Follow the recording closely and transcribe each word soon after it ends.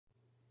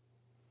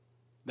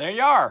There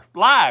you are,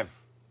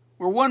 live.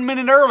 We're 1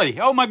 minute early.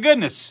 Oh my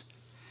goodness.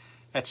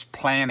 That's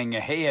planning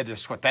ahead,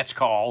 is what that's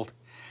called.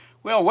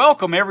 Well,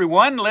 welcome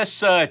everyone. Let's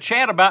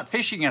chat about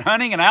fishing and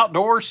hunting and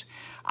outdoors.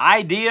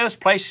 Ideas,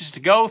 places to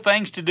go,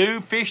 things to do,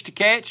 fish to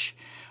catch,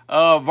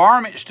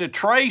 varmints to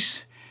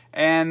trace,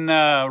 and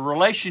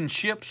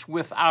relationships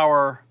with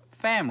our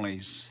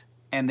families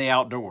and the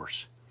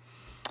outdoors.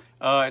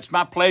 It's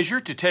my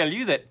pleasure to tell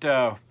you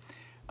that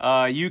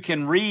you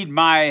can read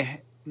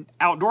my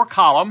outdoor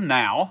column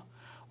now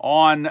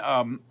on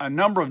a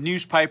number of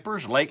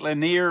newspapers, Lake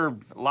Lanier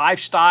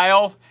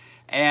Lifestyle,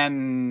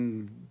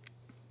 and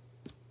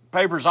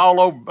papers all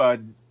over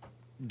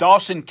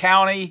Dawson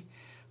County,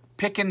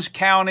 Pickens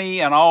County,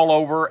 and all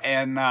over.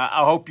 And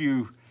I hope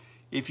you,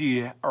 if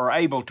you are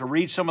able to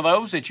read some of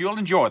those, that you'll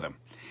enjoy them.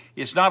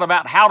 It's not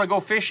about how to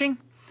go fishing.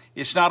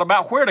 It's not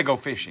about where to go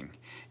fishing.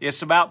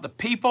 It's about the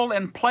people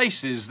and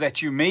places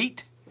that you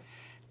meet,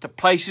 the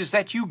places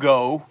that you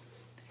go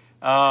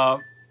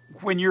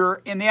when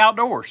you're in the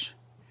outdoors.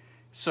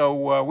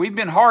 So we've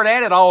been hard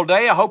at it all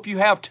day. I hope you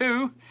have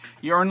too.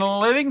 You earning a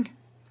living?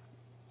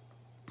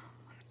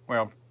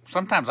 Well,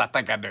 sometimes I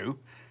think I do,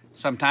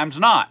 sometimes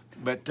not.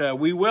 But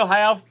we will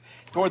have,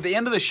 toward the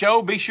end of the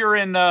show, be sure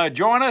and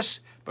join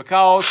us,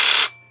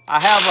 because I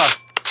have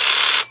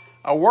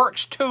a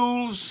Works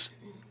Tools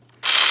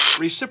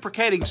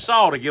reciprocating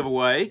saw to give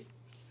away.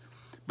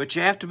 But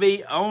you have to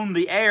be on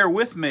the air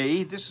with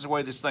me. This is the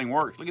way this thing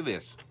works. Look at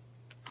this.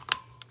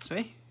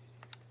 See?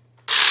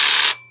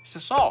 It's a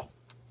saw.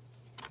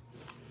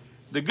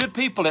 The good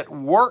people at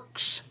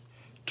Works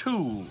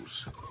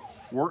Tools,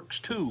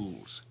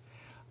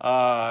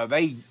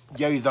 they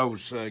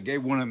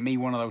gave me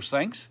one of those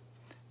things.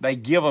 They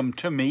give them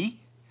to me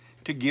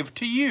to give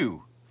to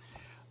you.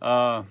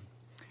 I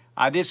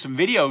did some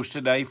videos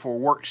today for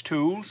Works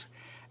Tools,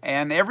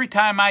 and every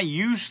time I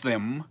use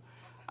them,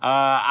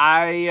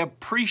 I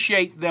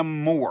appreciate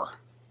them more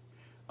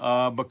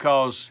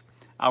because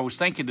I was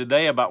thinking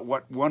today about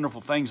what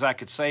wonderful things I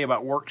could say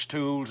about Works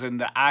Tools and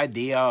the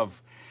idea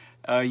of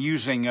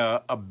using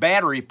a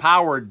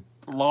battery-powered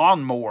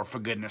lawnmower, for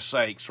goodness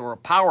sakes, or a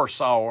power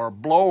saw, or a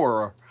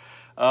blower,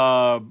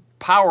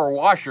 power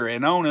washer,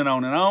 and on and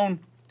on and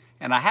on.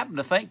 And I happen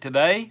to think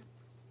today,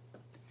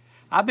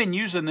 I've been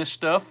using this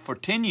stuff for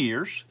 10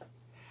 years.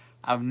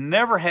 I've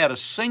never had a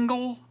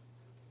single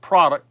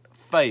product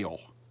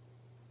fail.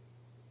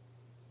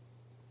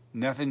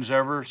 Nothing's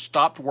ever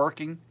stopped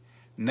working.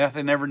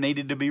 Nothing ever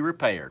needed to be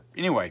repaired.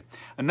 Anyway,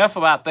 enough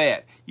about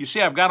that. You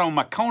see, I've got on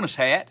my CONUS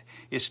hat.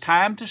 It's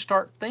time to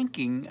start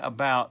thinking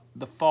about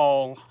the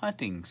fall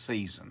hunting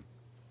season.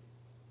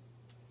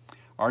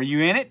 Are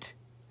you in it?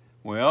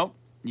 Well,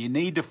 you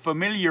need to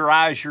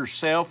familiarize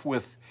yourself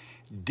with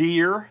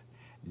deer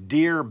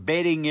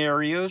bedding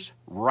areas,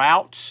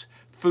 routes,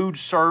 food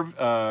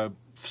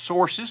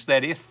sources,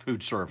 that is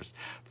food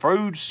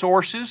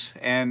sources,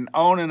 and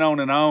on and on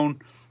and on.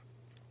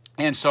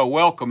 And so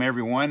welcome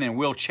everyone, and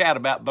we'll chat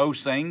about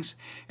those things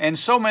and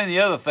so many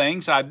other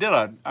things. I did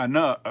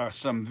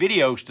some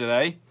videos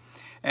today,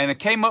 and I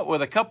came up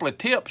with a couple of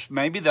tips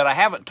maybe that I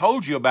haven't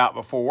told you about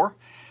before,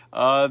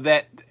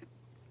 that,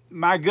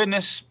 my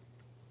goodness,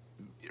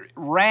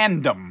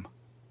 random.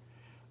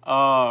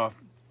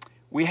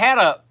 We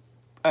had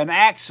an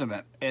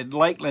accident at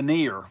Lake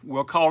Lanier.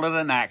 We'll call it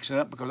an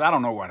accident because I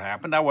don't know what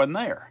happened. I wasn't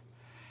there.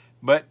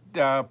 But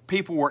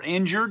people were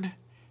injured.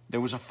 There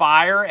was a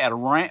fire at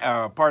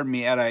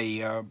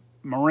a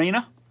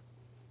marina,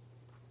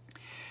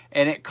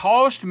 and it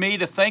caused me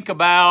to think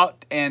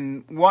about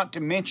and want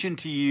to mention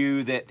to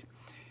you that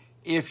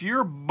if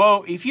you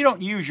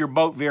don't use your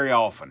boat very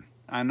often,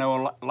 I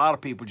know a lot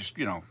of people just,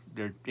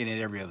 they're in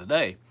it every other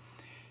day.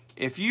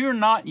 If you're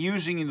not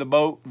using the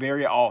boat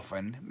very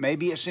often,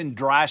 maybe it's in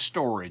dry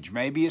storage,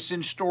 maybe it's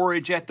in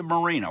storage at the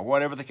marina,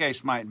 whatever the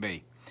case might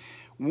be.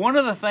 One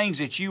of the things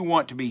that you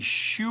want to be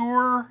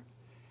sure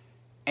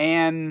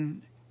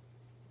and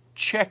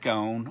check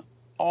on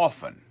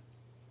often.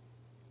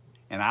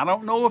 And I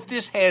don't know if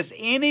this has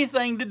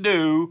anything to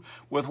do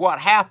with what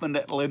happened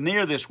at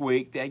Lanier this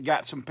week that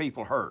got some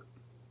people hurt,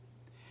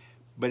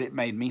 but it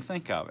made me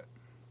think of it.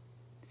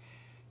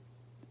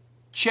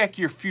 Check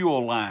your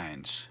fuel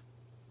lines,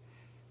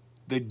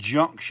 the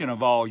junction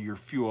of all your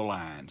fuel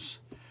lines,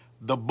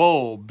 the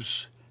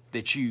bulbs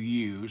that you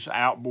use,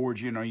 outboards,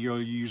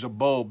 you'll use a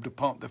bulb to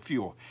pump the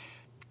fuel.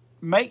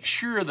 Make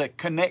sure the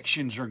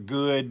connections are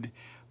good,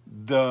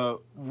 the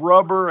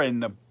rubber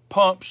and the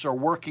pumps are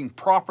working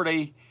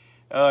properly,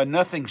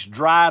 nothing's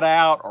dried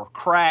out or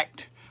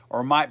cracked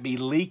or might be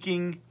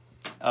leaking,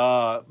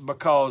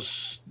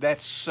 because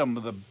that's some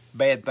of the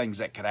bad things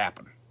that could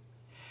happen.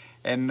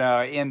 And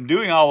in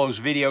doing all those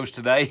videos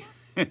today,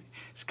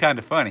 it's kind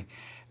of funny.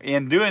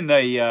 In doing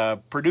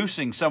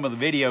producing some of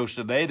the videos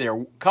today,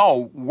 they're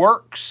called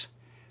Works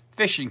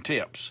Fishing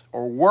Tips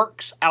or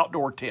Works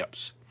Outdoor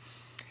Tips.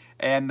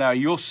 And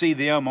you'll see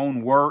them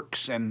on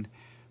Works and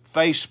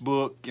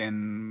Facebook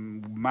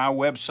and my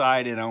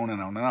website and on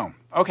and on and on.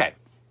 Okay.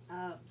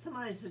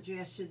 Somebody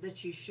suggested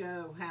that you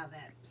show how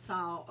that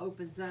saw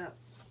opens up.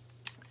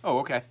 Oh,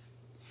 okay.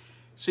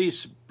 See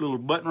this little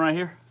button right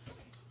here?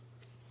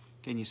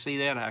 Can you see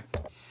that?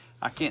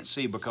 I can't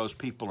see because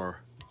people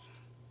are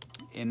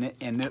in it,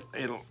 and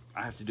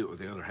I have to do it with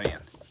the other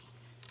hand.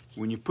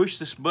 When you push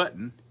this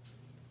button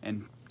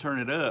and turn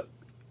it up,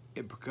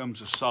 it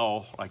becomes a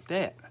saw like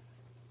that.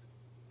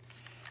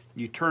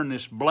 You turn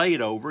this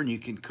blade over and you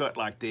can cut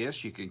like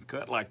this, you can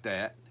cut like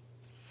that,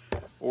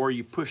 or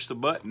you push the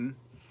button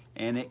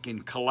and it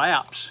can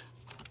collapse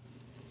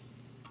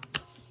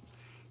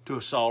to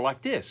a saw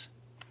like this,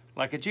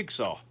 like a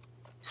jigsaw.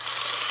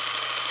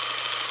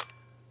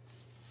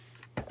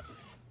 How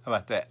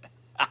about that?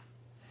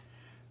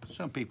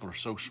 Some people are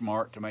so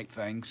smart to make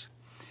things.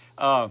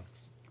 Where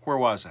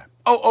was I?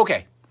 Oh,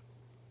 okay.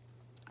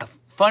 A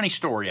funny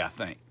story, I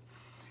think.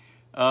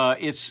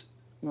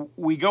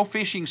 We go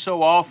fishing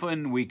so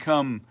often, we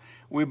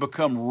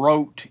become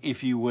rote,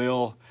 if you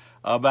will,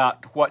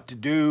 about what to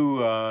do,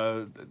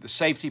 the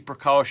safety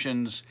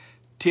precautions,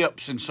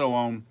 tips, and so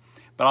on.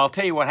 But I'll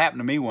tell you what happened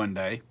to me one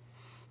day,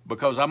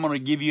 because I'm going to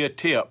give you a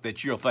tip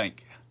that you'll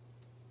think,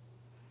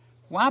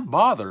 why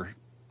bother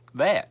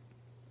that?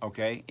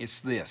 Okay,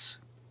 it's this.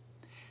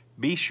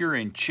 Be sure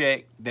and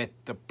check that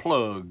the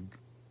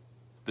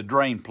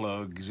drain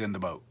plug is in the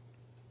boat.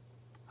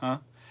 Huh?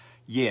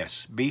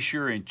 Yes, be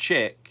sure and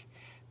check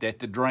that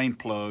the drain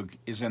plug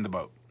is in the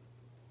boat.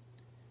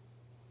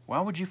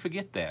 Why would you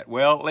forget that?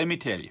 Well, let me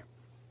tell you.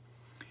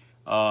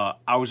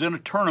 I was in a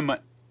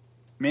tournament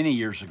many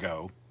years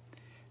ago,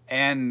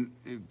 and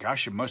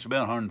gosh, it must have been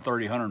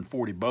 130,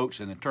 140 boats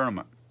in the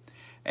tournament.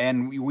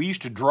 And we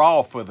used to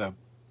draw for the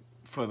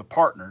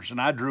partners, and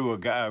I drew a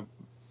guy,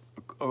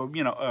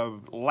 a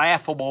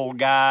laughable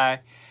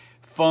guy,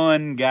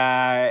 fun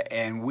guy,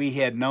 and we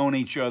had known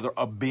each other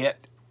a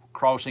bit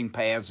crossing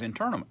paths in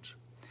tournaments.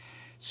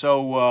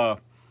 So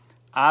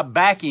I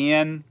back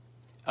in,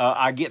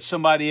 I get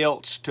somebody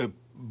else to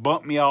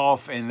bump me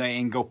off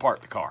and go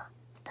park the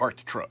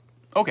truck.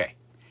 Okay,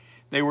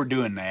 they were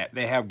doing that.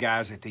 They have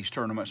guys at these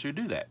tournaments who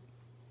do that.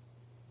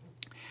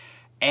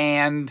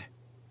 And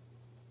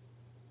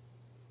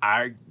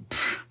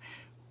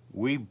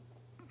we,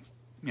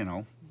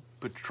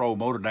 put the troll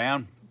motor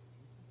down,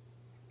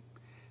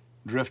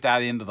 drift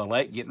out into the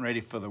lake, getting ready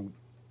for the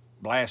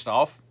blast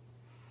off.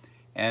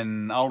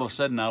 And all of a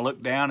sudden I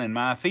look down and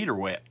my feet are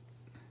wet.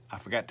 I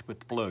forgot to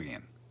put the plug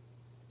in.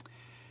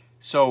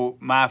 So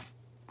my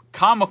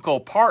comical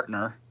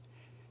partner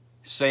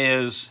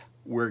says,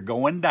 "We're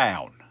going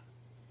down.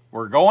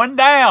 We're going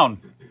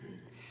down."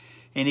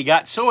 And he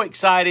got so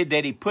excited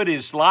that he put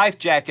his life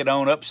jacket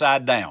on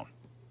upside down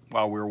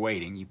while we were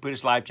waiting. He put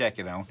his life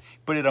jacket on,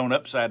 put it on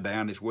upside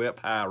down. It's way up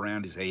high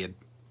around his head.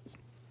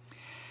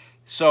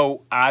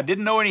 So I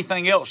didn't know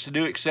anything else to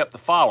do except the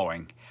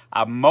following.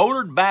 I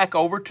motored back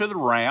over to the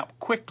ramp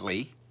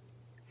quickly.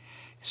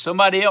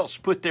 Somebody else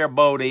put their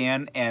boat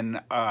in,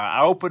 and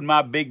I opened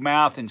my big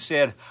mouth and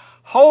said,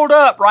 "Hold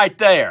up right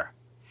there."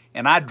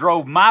 And I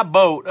drove my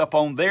boat up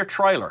on their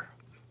trailer.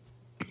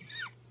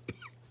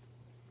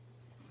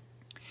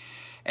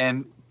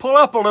 And pull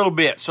up a little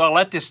bit, so I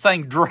let this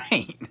thing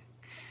drain.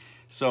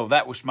 So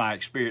that was my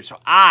experience. So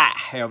I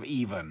have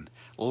even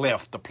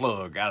left the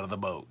plug out of the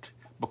boat.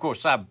 Of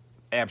course, I'm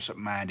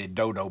absent-minded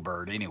dodo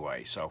bird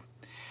anyway, so...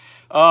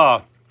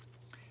 I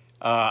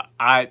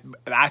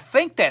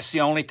think that's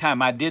the only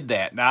time I did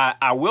that. Now,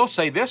 I will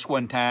say this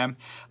one time,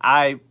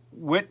 I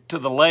went to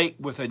the lake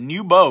with a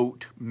new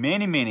boat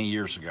many, many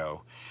years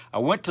ago. I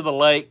went to the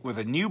lake with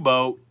a new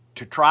boat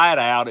to try it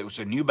out. It was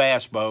a new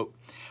bass boat.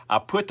 I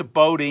put the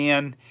boat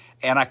in,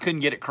 and I couldn't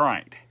get it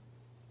cranked. It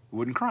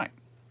wouldn't crank.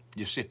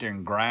 Just sit there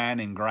and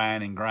grind and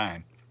grind and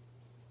grind.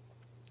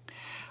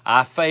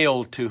 I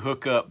failed to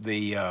hook up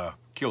the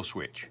kill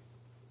switch.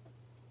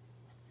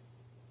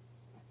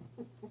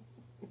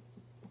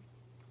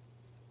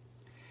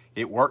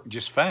 It worked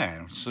just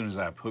fine as soon as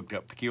I hooked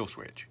up the kill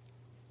switch.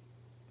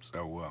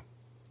 So,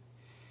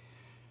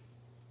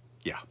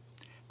 yeah.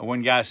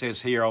 One guy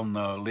says here on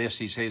the list,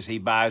 he says he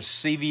buys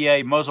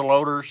CVA muzzle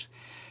loaders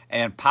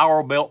and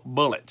Powerbelt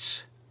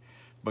bullets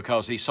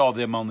because he saw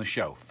them on the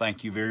show.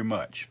 Thank you very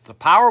much. The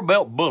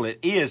Powerbelt bullet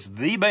is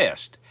the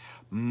best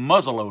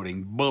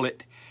muzzleloading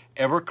bullet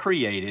ever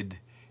created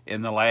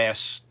in the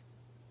last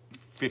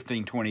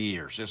 15, 20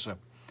 years.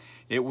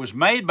 It was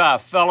made by a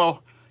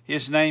fellow.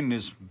 His name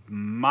is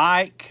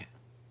Mike.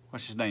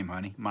 What's his name,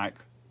 honey? Mike.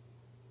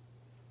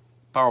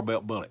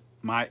 Powerbelt bullet.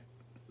 Mike.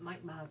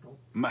 Mike Michael.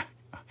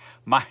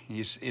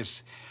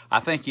 I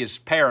think his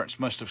parents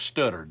must have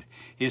stuttered.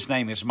 His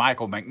name is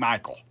Michael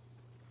McMichael.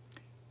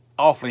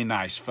 Awfully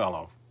nice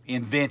fellow.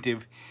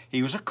 Inventive.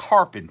 He was a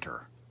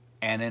carpenter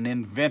and an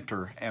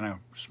inventor and a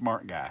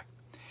smart guy.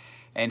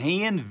 And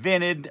he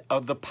invented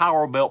the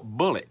Powerbelt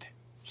bullet.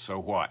 So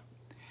what?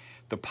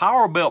 The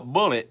Powerbelt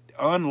bullet,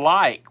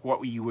 unlike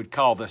what you would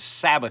call the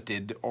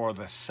saboted or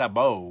the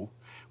sabot,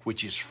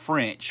 which is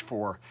French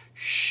for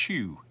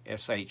shoe,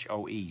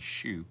 S-H-O-E,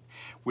 shoe,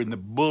 when the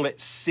bullet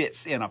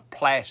sits in a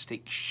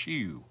plastic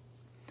shoe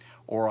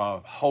or a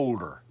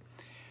holder.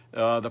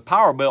 The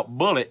Powerbelt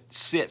bullet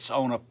sits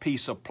on a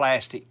piece of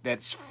plastic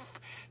that's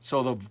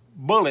So the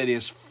bullet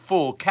is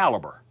full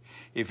caliber.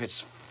 If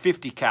it's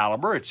 50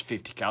 caliber, it's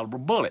 50 caliber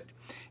bullet.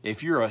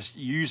 If you're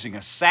using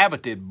a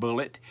saboted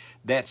bullet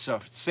that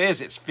says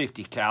it's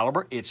 50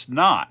 caliber, it's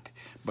not,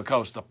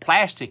 because the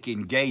plastic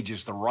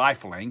engages the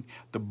rifling,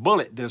 the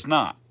bullet does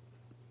not,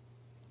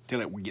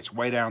 till it gets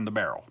way down the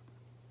barrel.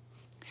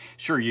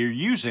 Sure, you're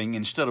using,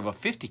 instead of a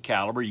 50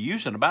 caliber, you're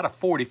using about a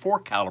 44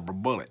 caliber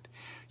bullet.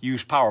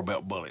 Use power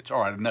belt bullets.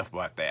 All right, enough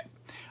about that.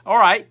 All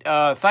right,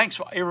 thanks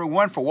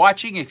everyone for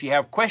watching. If you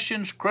have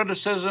questions,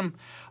 criticism,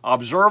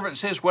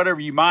 observances, whatever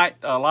you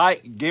might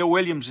like, Gail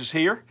Williams is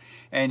here,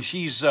 and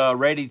she's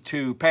ready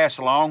to pass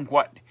along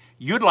what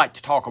you'd like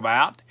to talk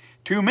about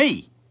to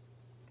me.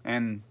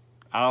 And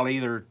I'll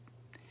either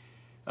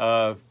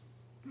talk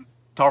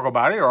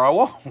about it or I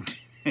won't.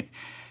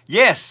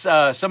 Yes,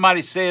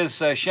 somebody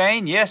says,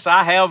 Shane, yes,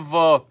 I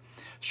have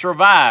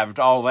survived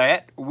all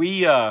that.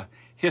 We,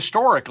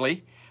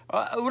 historically,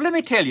 let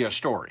me tell you a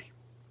story.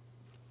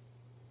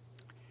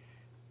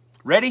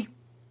 Ready?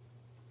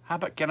 How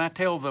about, can I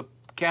tell the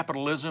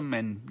capitalism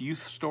and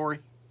youth story?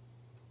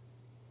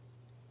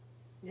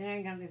 It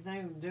ain't got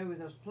anything to do with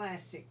those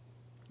plastic.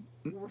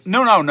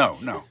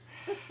 No.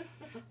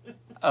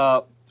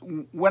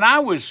 When I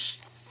was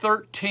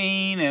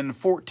 13 and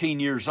 14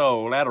 years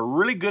old, I had a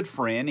really good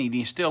friend, and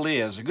he still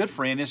is a good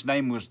friend. His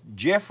name was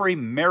Jeffrey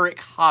Merrick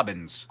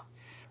Hobbins.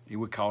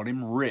 We called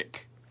him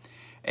Rick.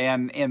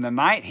 And in the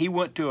night, he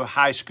went to a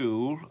high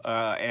school,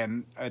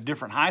 and a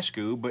different high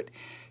school, but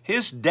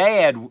his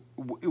dad,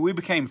 we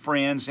became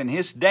friends, and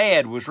his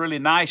dad was really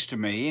nice to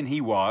me, and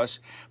he was,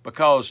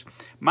 because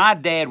my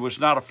dad was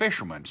not a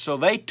fisherman. So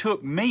they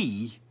took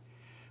me,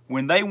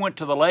 when they went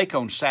to the lake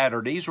on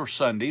Saturdays or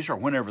Sundays or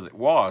whenever it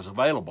was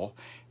available,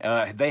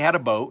 they had a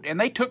boat, and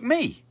they took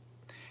me.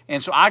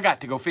 And so I got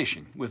to go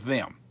fishing with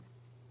them.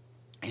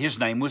 His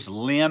name was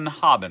Lynn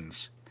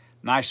Hobbins.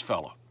 Nice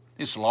fellow.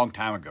 This is a long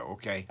time ago,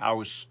 okay? I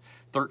was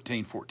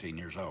 13, 14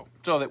 years old.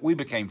 So that we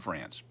became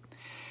friends.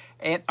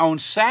 And on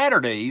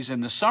Saturdays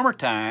in the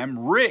summertime,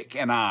 Rick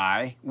and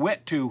I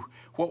went to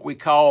what we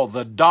call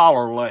the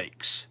Dollar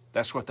Lakes.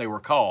 That's what they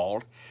were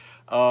called.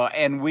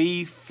 And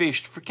we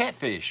fished for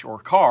catfish or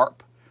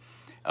carp.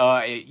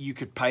 You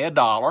could pay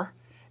 $1,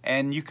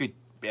 and you could,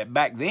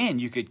 back then,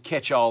 you could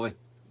catch all that,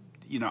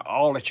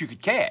 all that you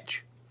could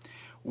catch.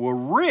 Well,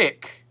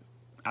 Rick,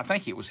 I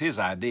think it was his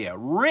idea,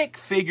 Rick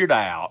figured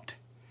out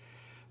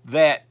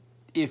that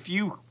if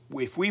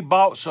we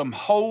bought some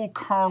whole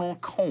kernel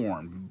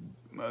corn,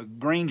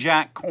 green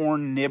giant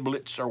corn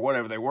niblets or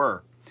whatever they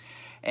were,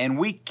 and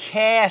we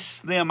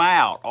cast them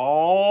out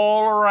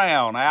all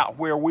around, out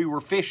where we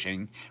were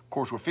fishing. Of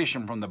course, we're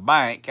fishing from the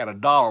bank at a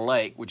Dollar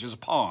Lake, which is a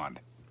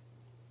pond.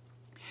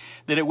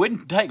 That it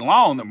wouldn't take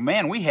long that,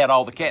 man, we had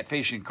all the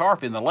catfish and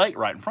carp in the lake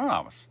right in front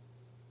of us.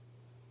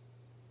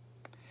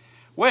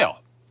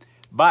 Well,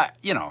 by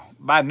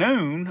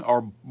noon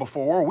or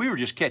before, we were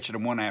just catching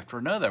them one after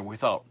another. We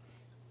thought,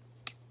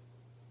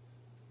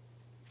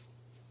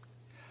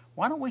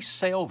 why don't we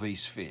sell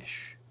these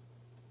fish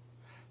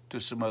to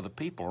some other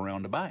people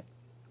around the bank?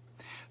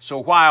 So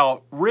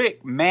while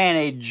Rick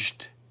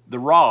managed the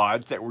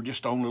rods that were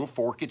just on little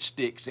forked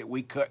sticks that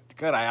we cut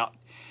out,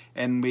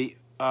 and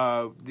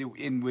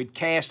we'd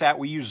cast out,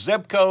 we used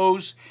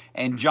Zebcos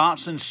and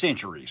Johnson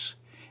Centuries,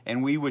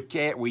 and we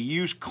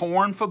used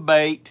corn for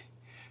bait,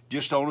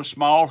 just on a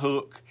small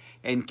hook,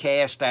 and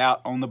cast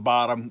out on the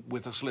bottom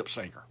with a slip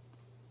sinker.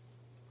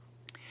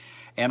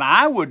 And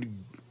I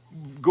would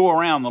go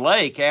around the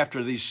lake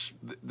after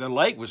the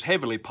lake was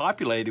heavily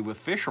populated with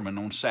fishermen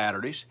on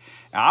Saturdays.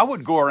 I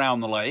would go around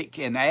the lake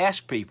and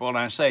ask people, and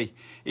I say,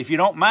 if you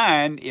don't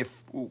mind,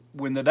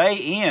 when the day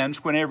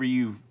ends, whenever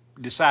you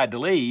decide to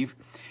leave,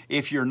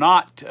 if you're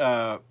not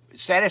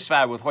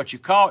satisfied with what you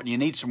caught and you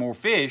need some more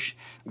fish,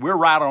 we're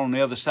right on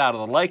the other side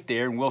of the lake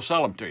there, and we'll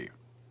sell them to you.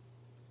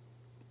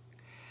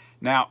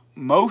 Now,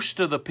 most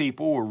of the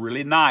people were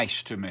really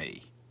nice to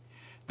me.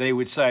 They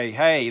would say,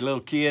 hey, little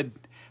kid,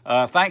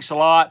 thanks a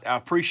lot. I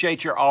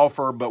appreciate your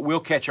offer, but we'll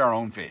catch our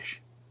own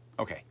fish.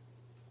 Okay,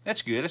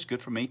 that's good. That's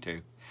good for me,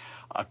 too.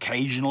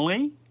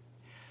 Occasionally,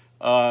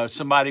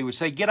 somebody would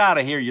say, get out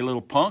of here, you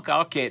little punk.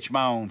 I'll catch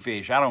my own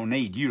fish. I don't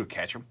need you to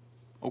catch them.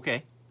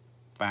 Okay,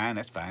 fine.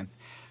 That's fine.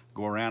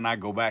 Go around. I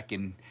go back,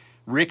 and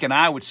Rick and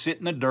I would sit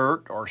in the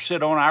dirt or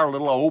sit on our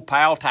little old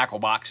pile tackle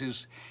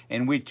boxes,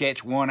 and we'd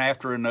catch one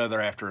after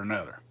another after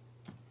another.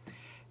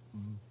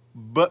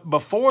 But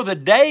before the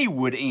day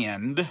would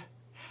end,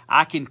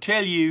 I can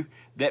tell you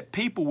that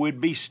people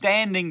would be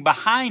standing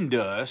behind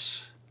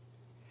us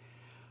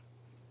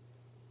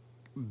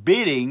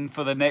bidding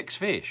for the next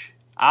fish.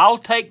 I'll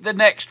take the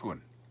next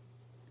one.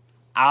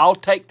 I'll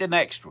take the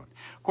next one.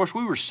 Of course,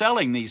 we were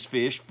selling these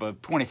fish for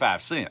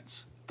 25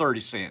 cents, 30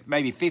 cents,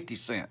 maybe 50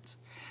 cents.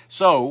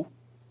 So,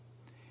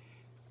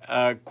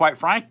 quite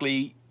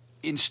frankly,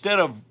 instead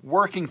of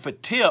working for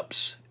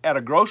tips at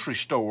a grocery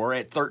store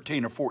at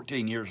 13 or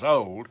 14 years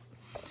old,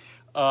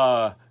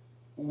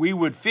 we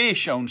would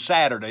fish on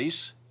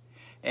Saturdays,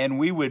 and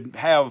we would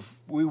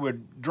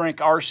drink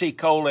RC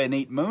Cola and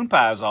eat moon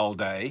pies all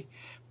day,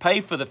 pay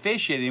for the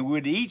fishing, and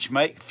we'd each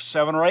make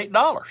 $7 or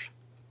 $8.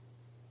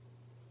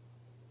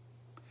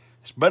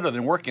 It's better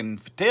than working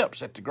for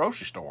tips at the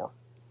grocery store.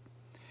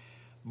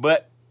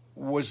 But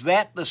was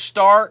that the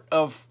start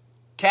of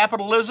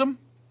capitalism?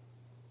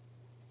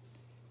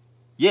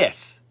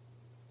 Yes,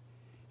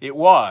 it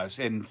was.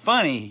 And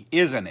funny,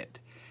 isn't it,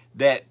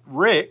 that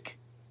Rick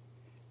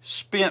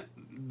spent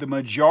the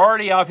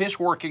majority of his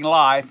working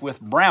life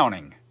with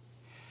Browning,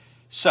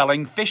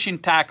 selling fishing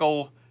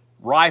tackle,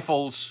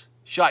 rifles,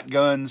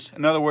 shotguns.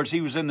 In other words,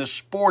 he was in the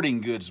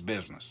sporting goods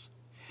business.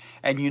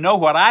 And you know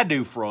what I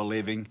do for a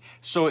living,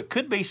 so it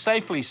could be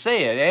safely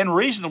said, and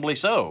reasonably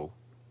so,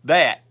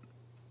 that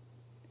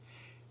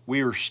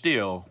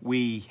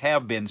we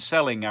have been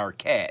selling our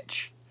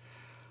catch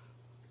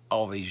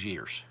all these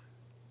years.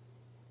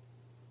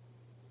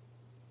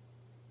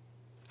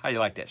 How do you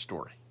like that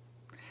story?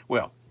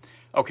 Well,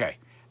 okay,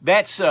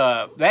 that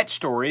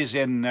story is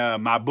in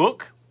my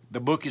book. The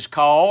book is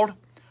called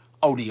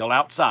O'Neill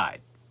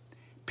Outside,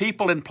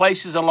 People and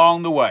Places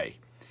Along the Way.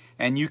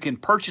 And you can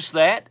purchase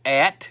that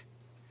at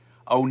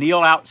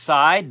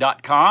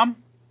o'neilloutside.com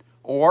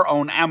or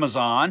on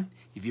Amazon.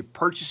 If you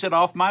purchase it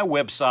off my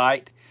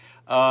website,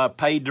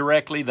 pay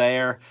directly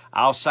there,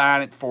 I'll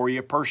sign it for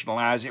you,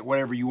 personalize it,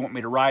 whatever you want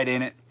me to write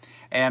in it,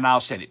 and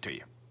I'll send it to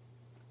you.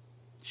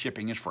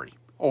 Shipping is free.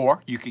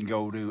 Or you can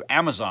go to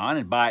Amazon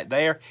and buy it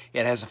there.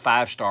 It has a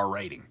 5-star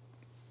rating.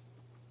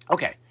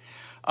 Okay.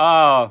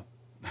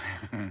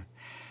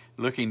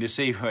 Looking to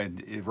see,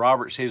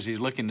 Robert says he's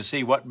looking to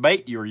see what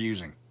bait you're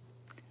using.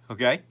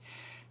 Okay.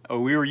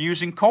 We were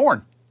using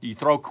corn. You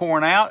throw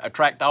corn out,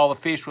 attract all the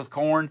fish with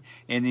corn,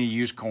 and then you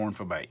use corn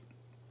for bait.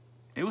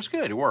 It was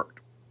good. It worked.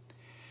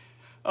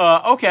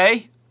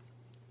 Okay.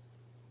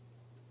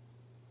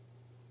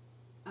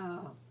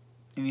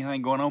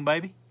 Anything going on,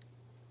 baby?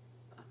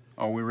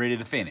 Are we ready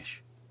to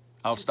finish?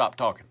 I'll stop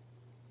talking.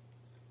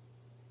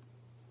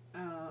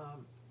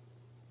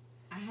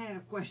 I had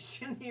a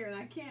question here and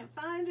I can't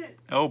find it.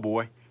 Oh,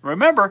 boy.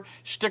 Remember,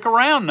 stick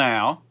around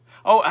now.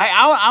 Oh, hey,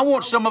 I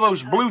want some of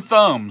those blue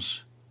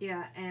thumbs.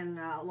 Yeah, and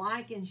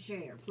like and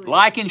share, please.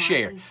 Like and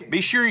share.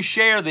 Be sure you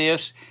share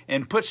this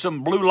and put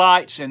some blue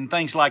lights and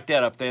things like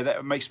that up there.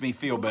 That makes me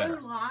feel better.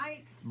 Blue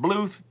lights?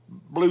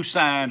 Blue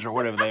signs or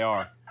whatever they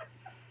are.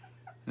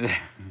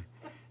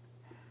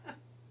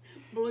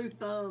 Blue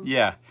thumbs.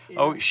 Yeah.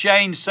 Oh,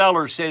 Shane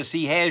Sellers says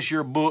he has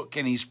your book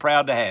and he's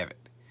proud to have it.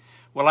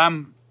 Well,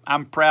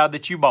 I'm proud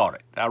that you bought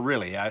it.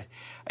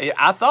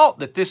 I thought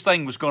that this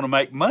thing was going to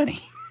make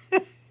money.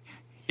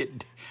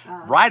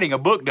 Writing a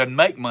book doesn't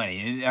make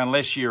money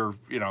unless you're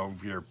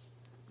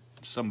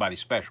somebody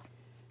special.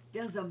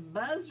 Does a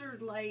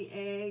buzzard lay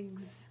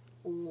eggs,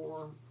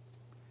 or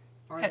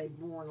are they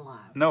born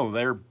live? No,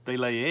 they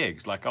lay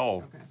eggs like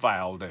all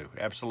fowl do.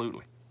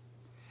 Absolutely.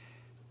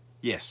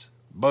 Yes,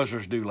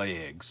 buzzards do lay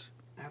eggs.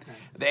 Okay.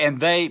 And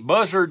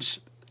buzzards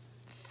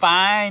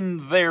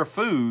find their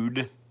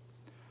food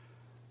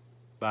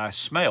by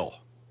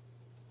smell,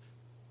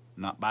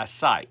 not by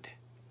sight.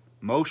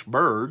 Most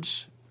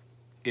birds,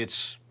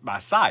 it's by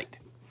sight.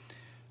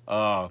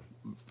 For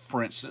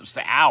instance,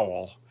 the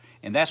owl,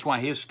 and that's why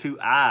his 2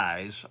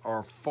 eyes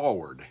are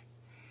forward.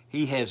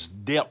 He has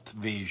depth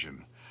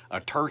vision. A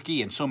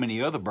turkey and so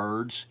many other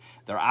birds,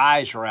 their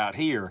eyes are out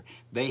here.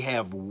 They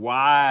have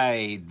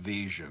wide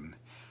vision.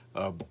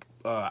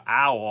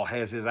 Owl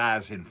has his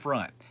eyes in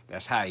front.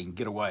 That's how he can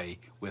get away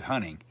with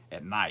hunting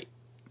at night.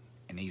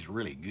 And he's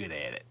really good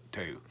at it,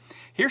 too.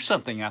 Here's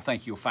something I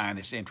think you'll find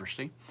that's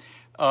interesting.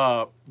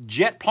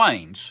 Jet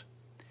planes,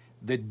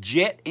 the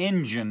jet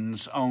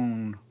engines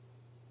on,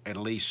 at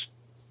least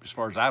as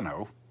far as I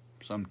know,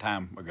 some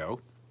time ago,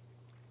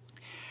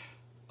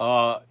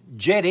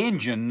 jet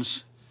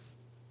engines,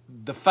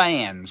 the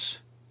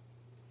fans,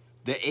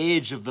 the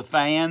edge of the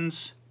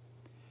fans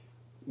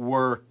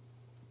were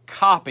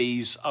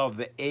copies of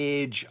the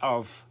edge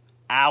of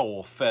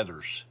owl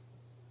feathers.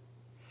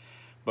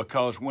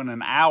 Because when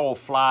an owl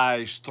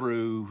flies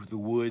through the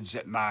woods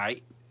at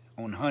night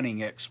on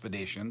hunting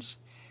expeditions,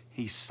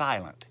 he's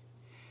silent.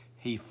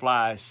 He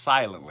flies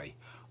silently.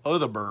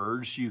 Other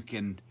birds, you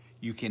can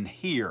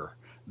hear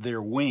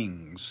their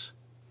wings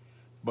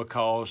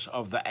because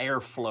of the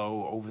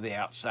airflow over the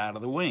outside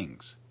of the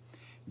wings.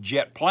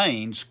 Jet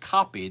planes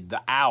copied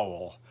the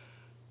owl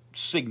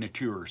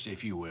signatures,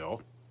 if you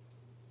will,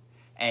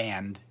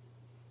 and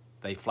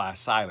they fly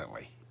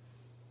silently.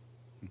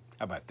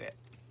 How about that?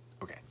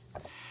 Okay.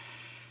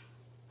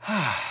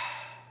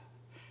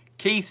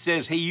 Keith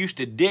says he used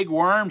to dig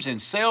worms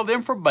and sell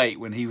them for bait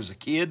when he was a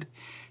kid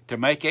to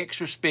make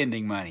extra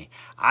spending money.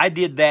 I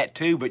did that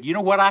too, but you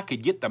know what I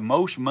could get the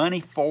most money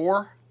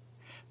for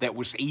that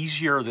was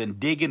easier than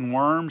digging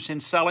worms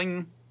and selling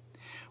them?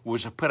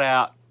 Was to put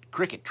out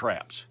cricket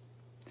traps.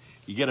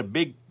 You get a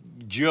big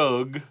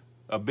jug,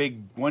 a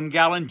big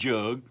 1-gallon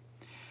jug,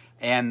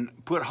 and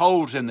put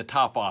holes in the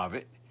top of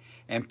it,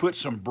 and put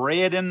some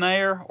bread in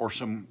there or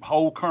some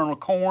whole kernel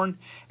corn,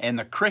 and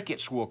the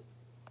crickets will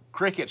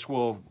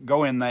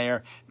go in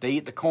there, they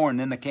eat the corn,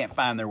 then they can't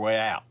find their way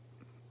out.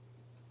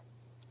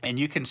 And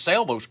you can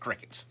sell those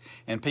crickets,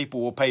 and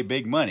people will pay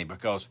big money,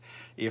 because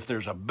if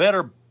there's a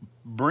better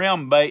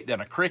brim bait than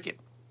a cricket,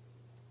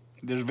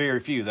 there's very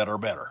few that are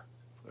better.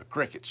 The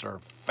crickets are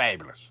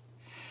fabulous.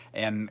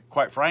 And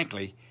quite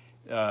frankly,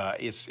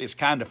 it's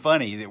kind of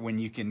funny that when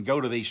you can go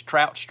to these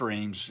trout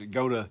streams,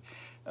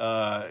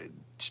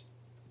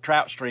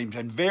 trout streams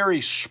and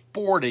very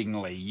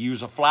sportingly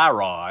use a fly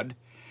rod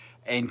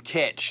and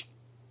catch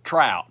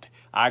trout.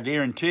 I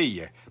guarantee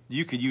you,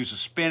 you could use a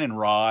spinning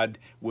rod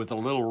with a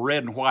little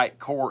red and white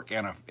cork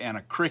and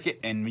a cricket,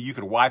 and you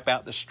could wipe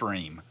out the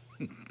stream.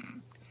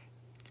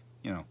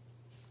 You know.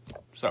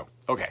 So,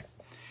 okay.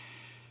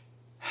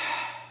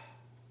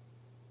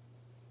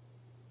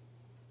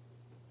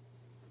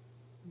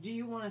 Do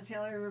you want to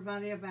tell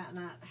everybody about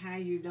how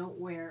you don't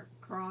wear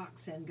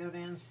Crocs and go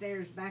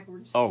downstairs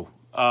backwards? Oh,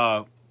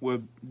 well,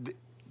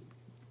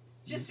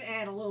 just to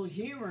add a little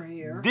humor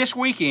here. This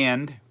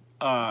weekend,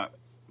 my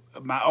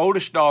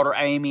oldest daughter,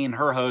 Amy, and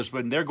her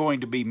husband, they're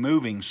going to be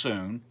moving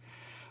soon.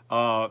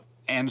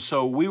 And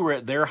so we were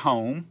at their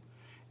home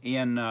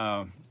in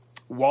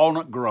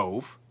Walnut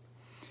Grove,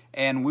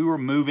 and we were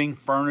moving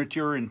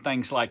furniture and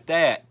things like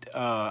that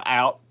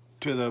out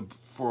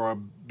for a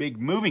big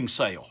moving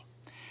sale.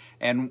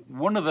 And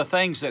one of the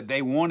things that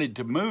they wanted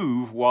to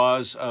move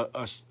was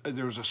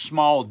there was a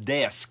small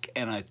desk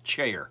and a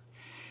chair.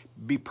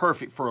 Be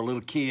perfect for a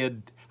little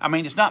kid. I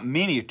mean, it's not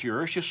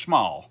miniature, it's just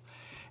small.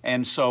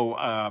 And so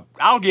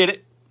I'll get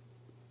it.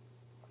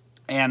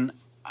 And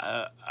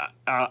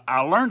I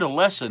learned a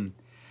lesson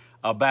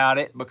about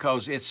it,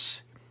 because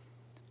it's,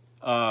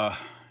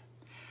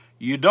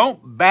 you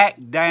don't back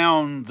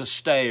down the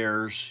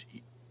stairs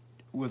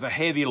with a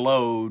heavy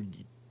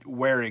load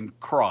wearing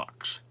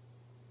Crocs.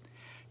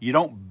 You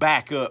don't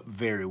back up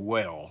very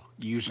well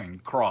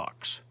using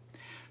Crocs.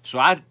 So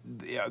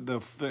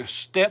the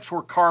steps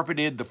were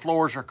carpeted, the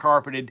floors are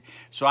carpeted,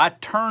 so I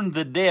turned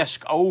the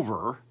desk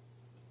over.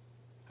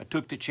 I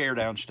took the chair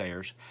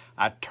downstairs.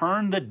 I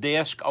turned the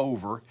desk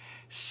over,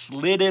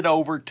 slid it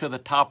over to the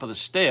top of the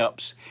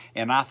steps,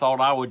 and I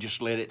thought I would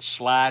just let it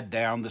slide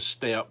down the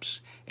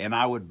steps, and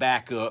I would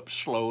back up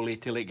slowly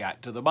till it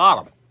got to the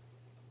bottom.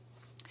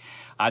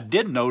 I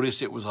did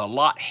notice it was a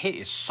lot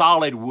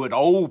solid wood,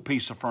 old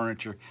piece of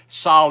furniture,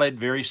 solid,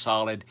 very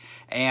solid,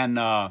 and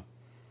I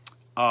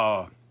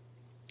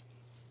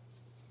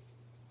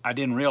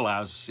didn't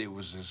realize it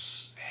was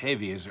as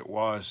heavy as it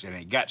was, and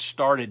it got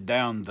started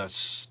down the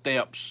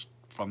steps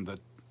from the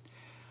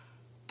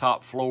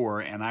top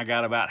floor, and I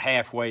got about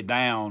halfway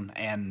down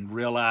and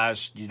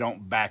realized you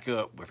don't back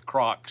up with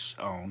Crocs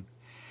on.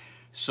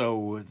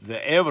 So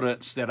the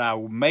evidence that I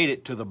made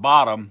it to the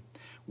bottom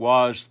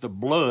was the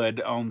blood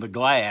on the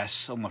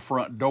glass on the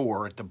front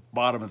door at the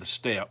bottom of the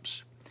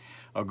steps,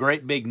 a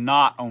great big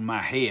knot on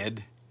my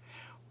head,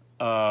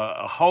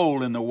 a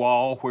hole in the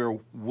wall where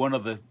one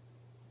of the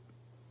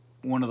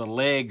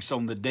legs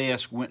on the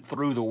desk went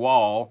through the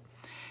wall,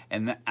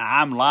 and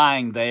I'm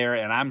lying there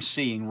and I'm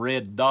seeing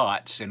red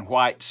dots and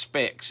white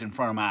specks in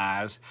front of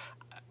my eyes.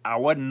 I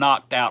wasn't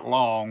knocked out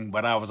long,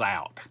 but I was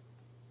out.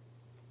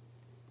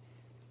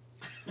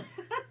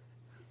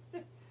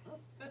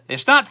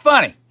 It's not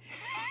funny.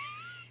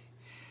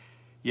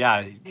 Yeah,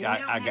 and you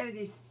don't have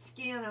any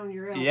skin on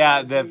your elbow.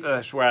 Yeah,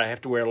 that's where I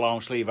have to wear a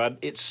long sleeve.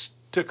 It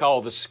took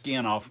all the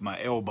skin off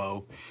my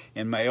elbow,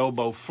 and my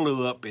elbow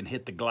flew up and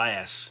hit the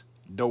glass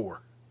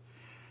door.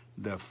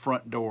 The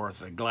front door,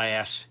 the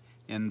glass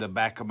in the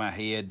back of my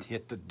head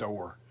hit the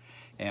door,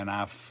 and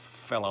I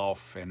fell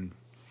off, and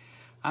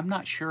I'm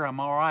not sure I'm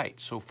all right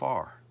so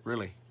far,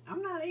 really.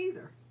 I'm not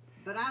either,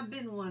 but I've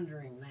been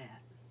wondering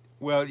that.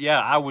 Well,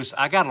 yeah,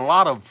 I got a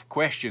lot of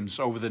questions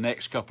over the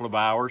next couple of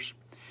hours.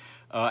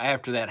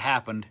 After that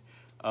happened,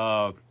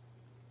 are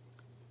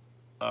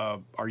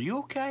you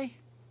okay?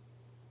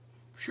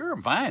 Sure,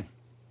 I'm fine.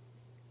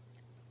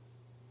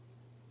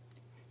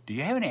 Do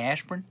you have any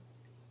aspirin?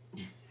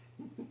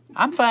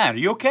 I'm fine. Are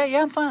you okay?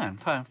 Yeah, I'm fine.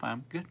 Fine.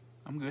 I'm good.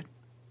 I'm good.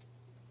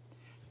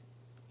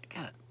 I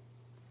got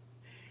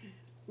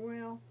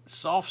a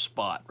soft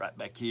spot right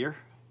back here.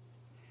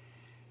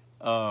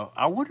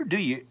 I wonder,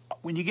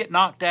 when you get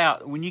knocked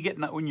out, when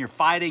you're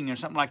fighting or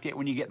something like that,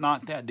 when you get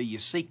knocked out, do you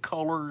see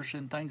colors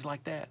and things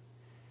like that?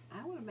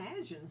 I would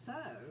imagine so.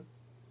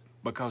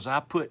 Because I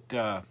put,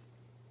 I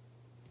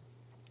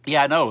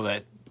know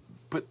that,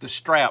 put the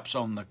straps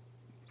on the,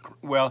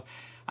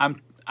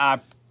 I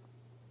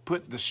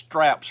put the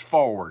straps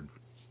forward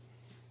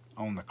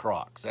on the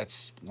Crocs.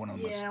 That's one of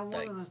the mistakes. Yeah,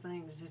 one of the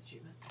things that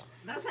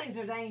those things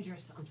are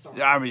dangerous. I'm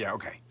sorry. Yeah,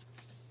 okay.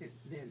 They're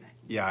dangerous.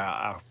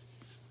 Yeah,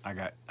 I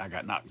got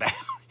knocked out.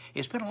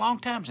 It's been a long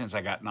time since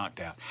I got knocked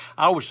out.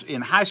 I was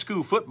in high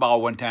school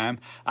football one time.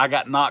 I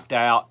got knocked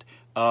out,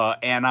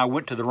 and I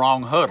went to the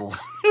wrong huddle.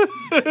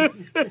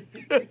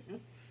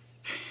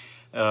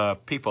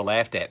 People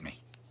laughed at me.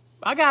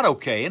 I got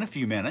okay in a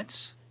few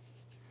minutes,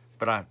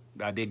 but I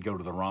did go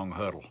to the wrong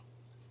huddle.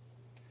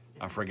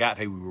 I forgot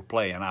who we were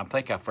playing. I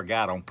think I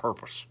forgot on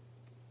purpose.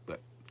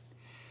 But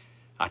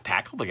I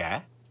tackled the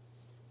guy,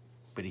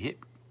 but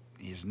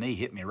his knee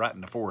hit me right in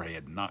the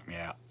forehead and knocked me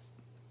out.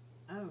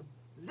 Oh,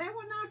 that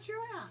one knocked you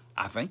out.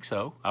 I think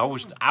so. I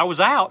was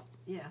out.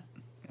 Yeah.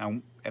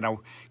 And I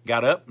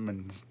got up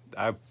and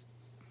I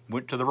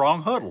went to the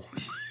wrong huddle.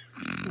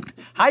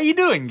 How you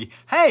doing?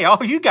 Hey,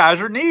 all you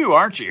guys are new,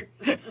 aren't you?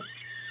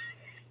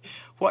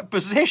 What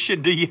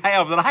position do you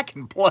have that I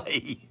can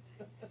play?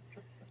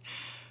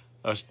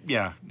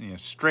 Yeah,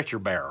 stretcher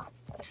bearer.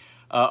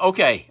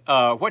 Okay,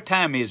 what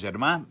time is it?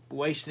 Am I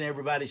wasting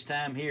everybody's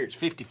time here? It's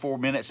 54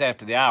 minutes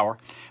after the hour.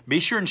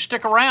 Be sure and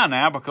stick around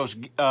now because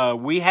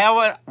we have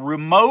a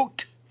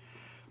remote,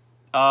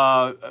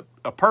 a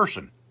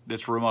person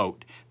that's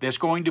remote that's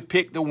going to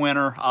pick the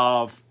winner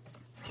of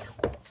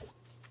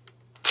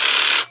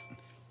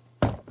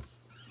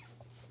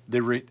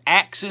the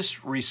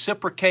Axis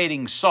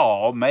reciprocating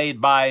saw made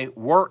by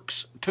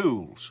Works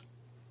Tools.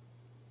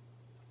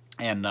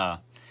 And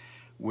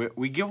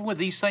we give them with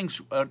these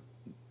things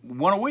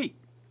one a week,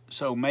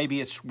 so maybe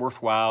it's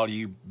worthwhile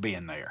you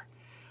being there.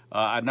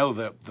 I know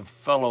the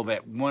fellow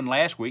that won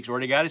last week's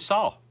already got his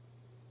saw.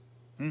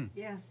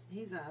 Yes,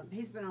 he's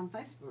been on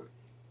Facebook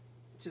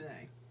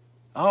today.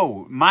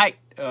 Oh, Mike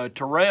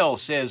Terrell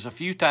says a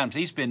few times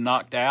he's been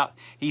knocked out.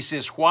 He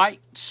says white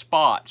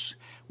spots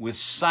with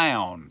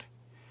sound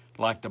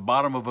like the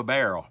bottom of a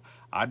barrel.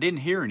 I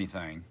didn't hear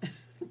anything,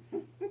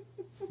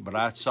 but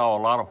I saw a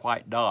lot of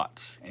white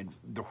dots. And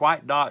the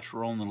white dots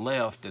were on the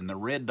left and the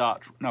red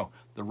dots, no,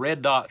 the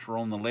red dots were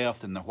on the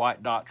left and the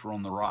white dots were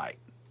on the right.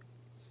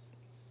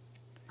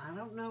 I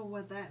don't know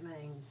what that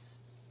means.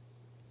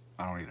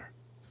 I don't either.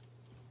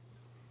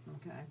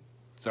 Okay.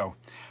 So,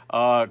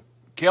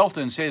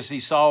 Kelton says he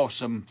saw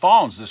some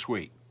fawns this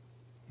week.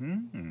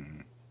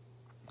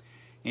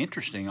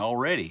 Interesting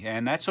already,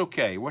 and that's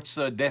okay. What's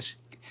the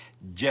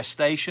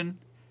gestation?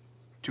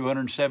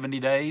 270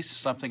 days,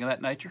 something of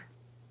that nature?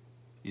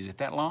 Is it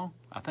that long?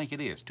 I think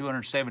it is.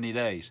 270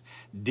 days.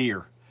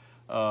 Deer.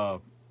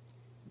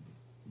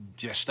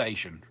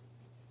 Gestation.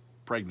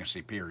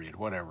 Pregnancy period,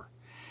 whatever.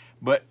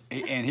 But,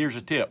 and here's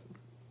a tip.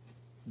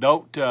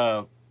 Don't,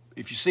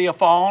 if you see a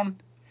fawn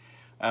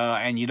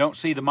and you don't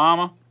see the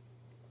mama,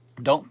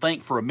 don't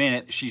think for a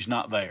minute she's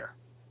not there.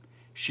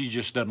 She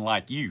just doesn't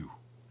like you.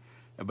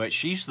 But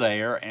she's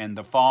there, and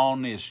the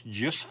fawn is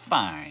just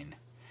fine,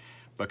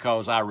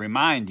 because I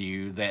remind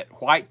you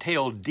that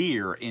white-tailed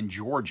deer in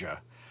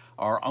Georgia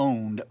are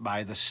owned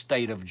by the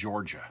state of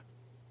Georgia.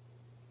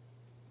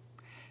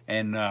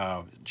 And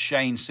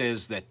Shane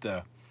says that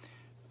the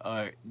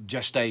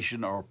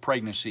gestation or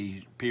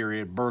pregnancy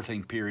period,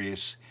 birthing period,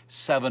 is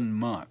 7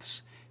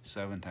 months.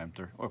 7 times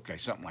 3, okay,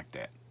 something like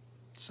that.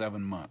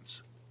 7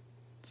 months.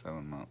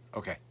 7 months.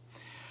 Okay.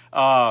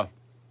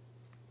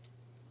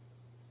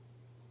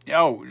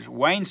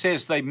 Wayne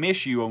says they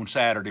miss you on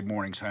Saturday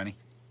mornings, honey.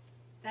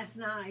 That's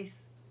nice.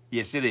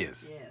 Yes, it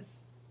is.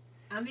 Yes.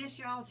 I miss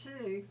y'all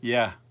too.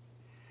 Yeah.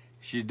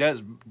 She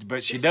does,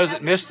 but she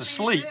doesn't miss the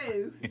sleep.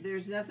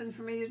 There's nothing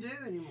for me to do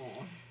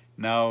anymore.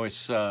 No,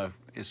 it's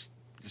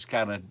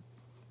kind of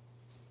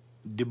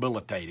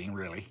debilitating,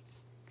 really.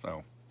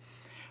 So,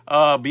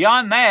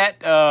 beyond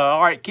that,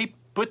 all right,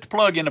 put the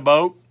plug in the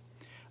boat.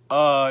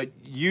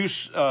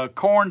 Use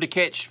corn to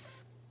catch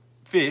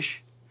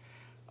fish.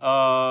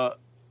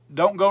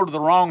 Don't go to the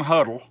wrong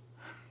huddle.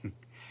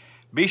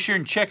 Be sure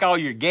and check all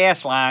your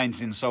gas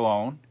lines and so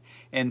on.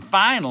 And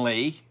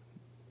finally,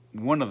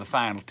 one of the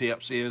final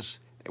tips is,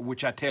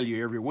 which I tell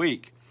you every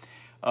week,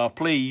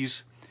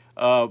 please,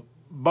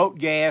 boat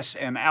gas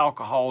and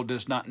alcohol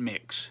does not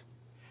mix.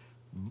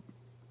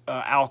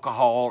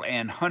 Alcohol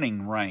and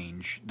hunting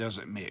range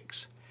doesn't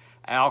mix.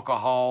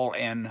 Alcohol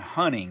and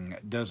hunting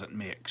doesn't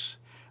mix.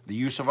 The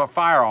use of a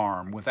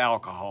firearm with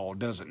alcohol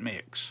doesn't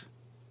mix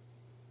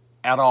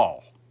at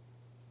all.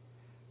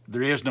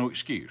 There is no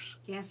excuse.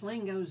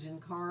 Gasoline goes in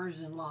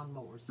cars and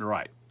lawnmowers.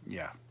 Right,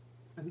 yeah.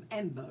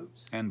 And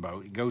boats. And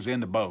boat. It goes in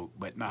the boat,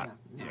 but not,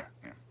 Yeah.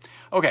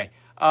 Okay,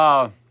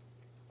 I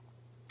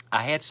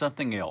had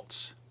something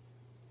else,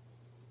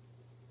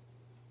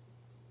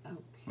 Okay.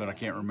 but I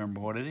can't remember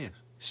what it is.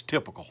 It's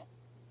typical.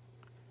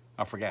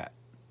 I forgot.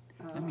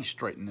 Let me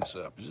straighten this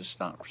up. Is this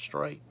not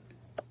straight?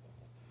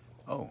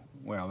 Oh,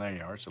 well, there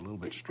you are. It's a little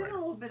bit It's straighter. been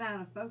a little bit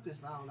out of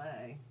focus all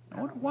day. I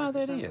wonder don't why know, for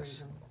that some is.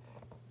 reason.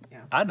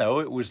 Yeah. I know,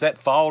 it was that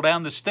fall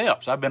down the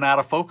steps. I've been out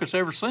of focus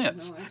ever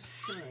since. No, that's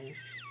true.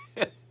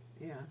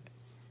 Yeah.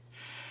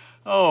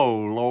 Oh,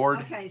 Lord.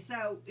 Okay,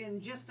 so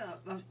in just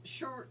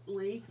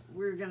shortly,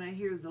 we're going to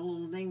hear the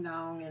little ding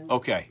dong, and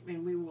Okay.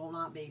 and we will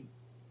not be,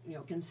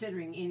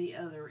 considering any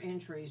other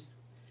entries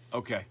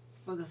Okay,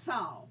 for the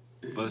saw.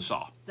 for the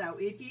saw. So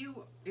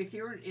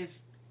if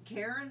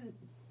Karen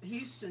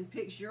Houston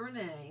picks your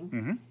name,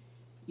 Mm-hmm.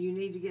 you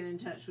need to get in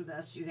touch with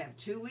us. You have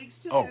 2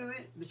 weeks to Oh. do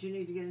it, but you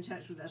need to get in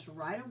touch with us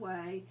right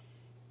away.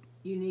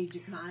 You need to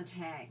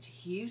contact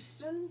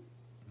Houston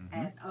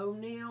at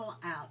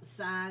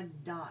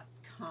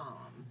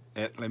o'neilloutside.com.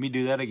 Let me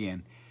do that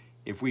again.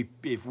 If we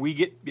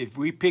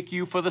pick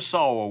you for the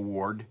SAW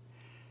award,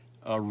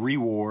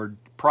 reward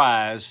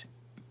prize,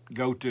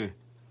 go to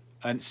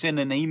and send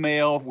an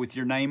email with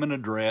your name and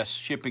address,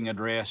 shipping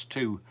address,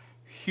 to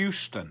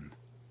Houston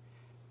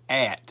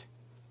at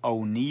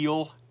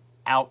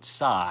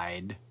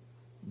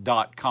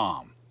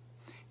o'neilloutside.com,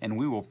 and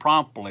we will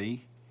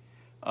promptly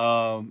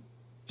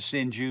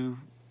send you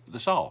the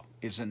saw.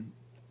 It's a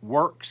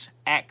Works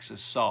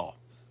Axis saw.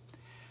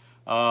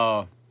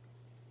 I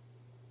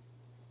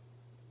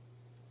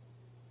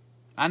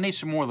need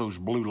some more of those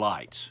blue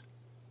lights.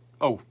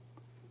 Oh,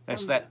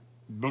 that's that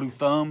blue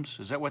thumbs.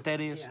 Is that what that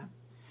is? Yeah.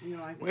 You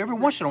know, Well, every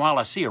once in a while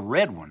I see a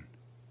red one.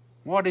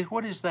 What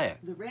is that?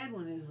 The red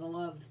one is the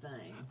love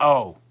thing.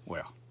 Oh,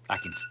 well, I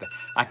can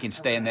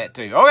stand that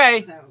too.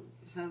 Okay.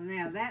 So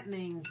now that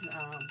means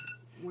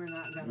we're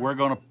not gonna. We're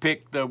gonna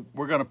pick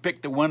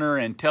the winner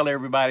and tell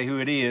everybody who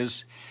it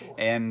is,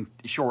 and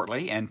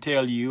shortly, and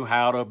tell you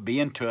how to be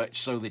in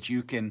touch so that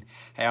you can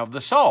have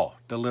the saw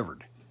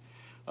delivered.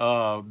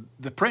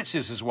 The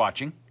princess is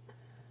watching.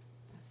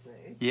 Let's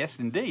see. Yes,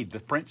 indeed, the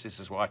princess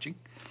is watching.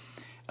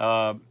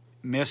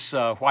 Miss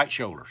White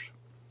Shoulders.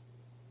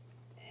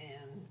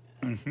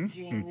 And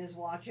Jean is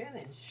watching,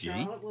 and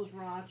Charlotte was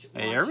watching.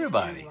 Hey,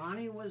 everybody. And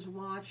Ronnie was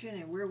watching,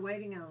 and we're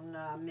waiting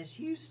on Miss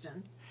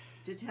Houston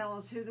to tell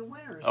us who the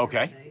winner is.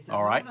 Okay, So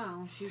all right. hold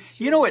on.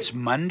 You know, it's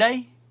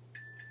Monday.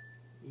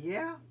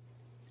 Yeah,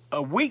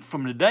 A week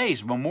from today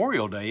is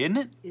Memorial Day, isn't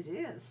it? it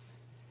is.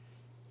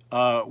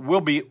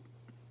 Will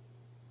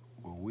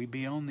we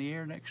be on the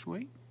air next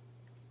week?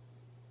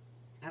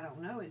 I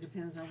don't know. It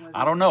depends on whether.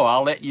 I don't know.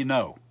 I'll let you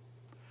know.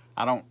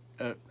 I don't.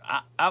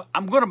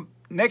 I'm gonna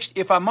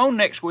if I'm on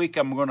next week,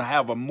 I'm gonna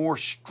have a more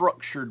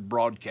structured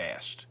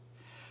broadcast.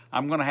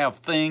 I'm gonna have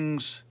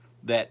things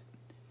that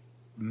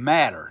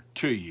matter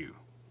to you.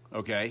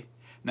 Okay.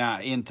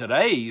 Now, in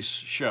today's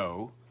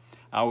show,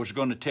 I was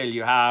going to tell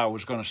you how I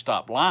was going to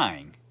stop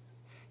lying,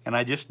 and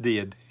I just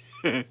did.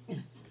 How's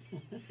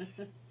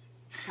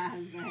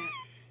that?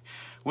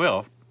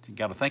 Well, you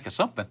got to think of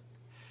something.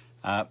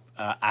 I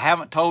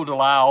haven't told a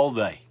lie all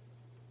day.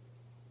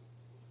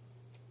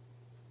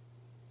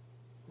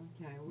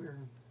 Okay, we're.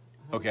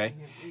 Okay,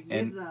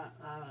 and Give the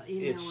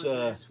email it's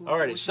address. all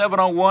right. It's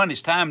 7:01.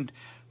 It's time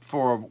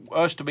for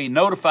us to be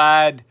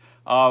notified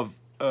of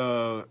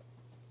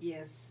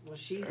Yes. Well,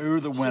 who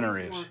the winner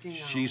is. Working on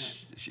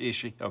Is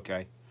she?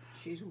 Okay.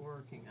 She's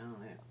working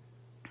on it.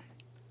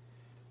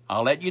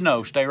 I'll let you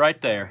know. Stay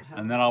right there,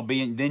 and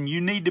then then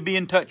you need to be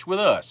in touch with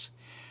us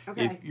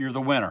Okay. if you're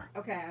the winner.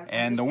 Okay.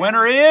 And the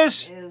winner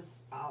is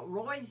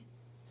Roy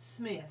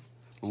Smith.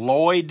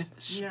 Lloyd.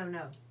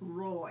 No,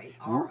 Roy.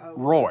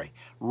 R-O.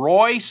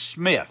 Roy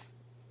Smith.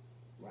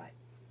 Right.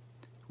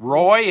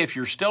 Roy, if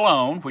you're still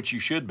on, which you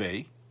should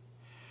be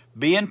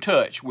in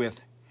touch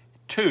with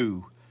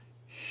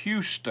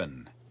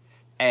Houston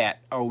at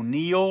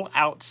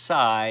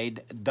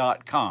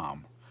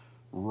o'neilloutside.com.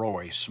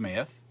 Roy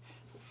Smith.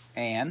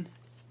 And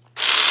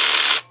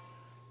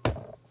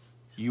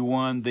you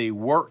won the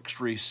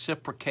Works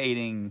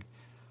Reciprocating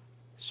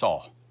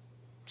Saw.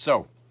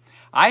 So,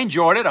 I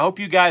enjoyed it. I hope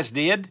you guys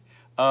did.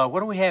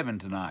 What are we having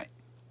tonight?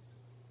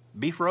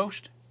 Beef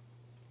roast?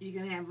 You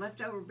can have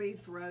leftover beef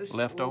roast.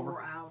 Leftover?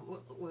 Or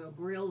we'll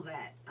grill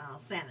that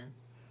salmon.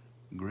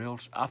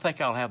 Grills? I think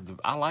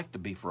I like the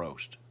beef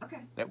roast. Okay.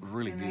 That was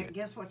really and good.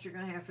 Guess what you're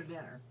going to have for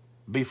dinner?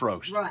 Beef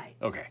roast. Right.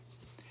 Okay.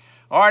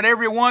 All right,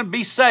 everyone,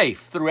 be safe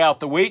throughout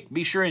the week.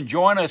 Be sure and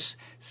join us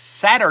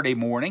Saturday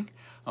morning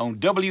on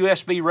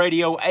WSB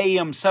Radio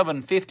AM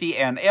 750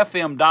 and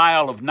FM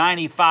dial of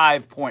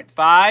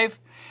 95.5.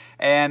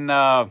 And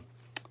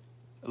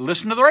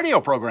listen to the radio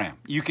program.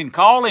 You can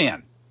call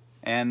in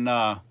and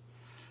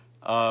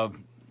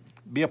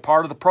be a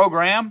part of the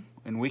program,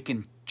 and we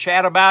can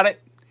chat about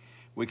it.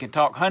 We can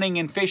talk hunting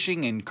and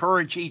fishing,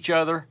 encourage each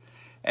other,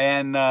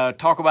 and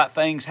talk about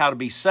things, how to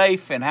be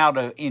safe and how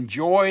to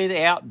enjoy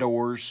the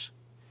outdoors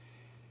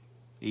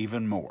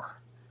even more.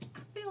 I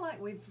feel like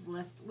we've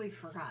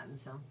forgotten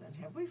something.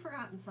 Have we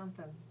forgotten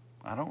something?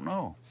 I don't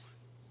know.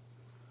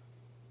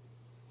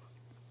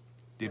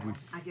 Did we?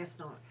 I guess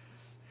not.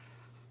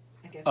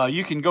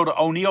 You can go to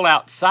O'Neill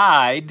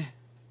Outside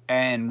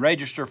and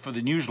register for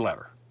the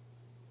newsletter.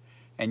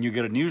 And you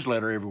get a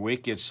newsletter every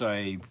week. It's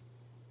a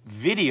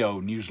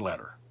video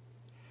newsletter.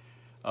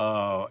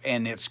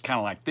 And it's kind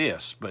of like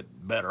this, but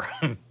better.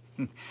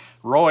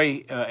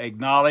 Roy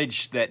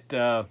acknowledged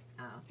that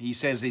he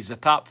says he's a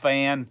top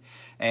fan,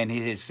 and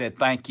he has said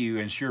thank you,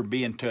 and sure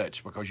be in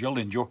touch because you'll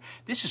enjoy.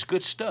 This is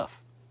good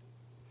stuff.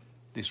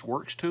 This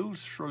Works too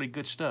is really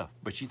good stuff.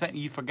 But you think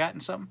you've forgotten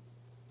something?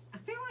 I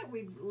feel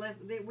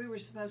like that we were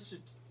supposed to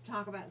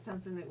talk about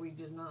something that we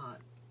did not.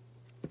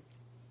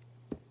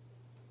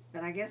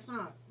 But I guess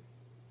not.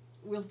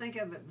 We'll think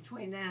of it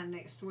between now and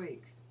next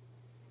week.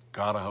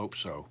 God, I hope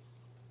so.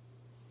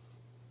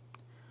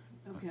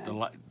 Okay. The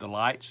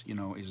lights,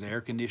 is the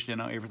air conditioning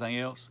on everything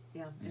else?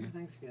 Yeah,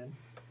 everything's good.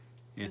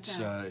 It's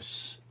okay.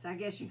 So I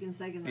guess you can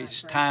say goodnight.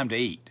 It's Fred. time to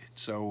eat.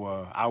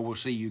 So I will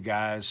see you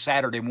guys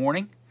Saturday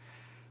morning.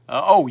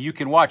 You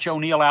can watch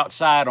O'Neill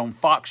Outside on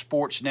Fox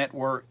Sports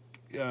Network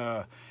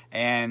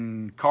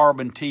and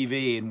Carbon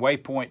TV and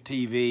Waypoint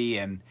TV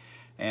and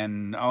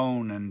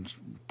OWN and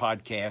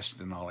podcast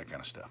and all that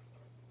kind of stuff.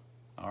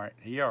 All right,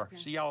 here you are. Okay.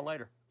 See y'all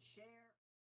later.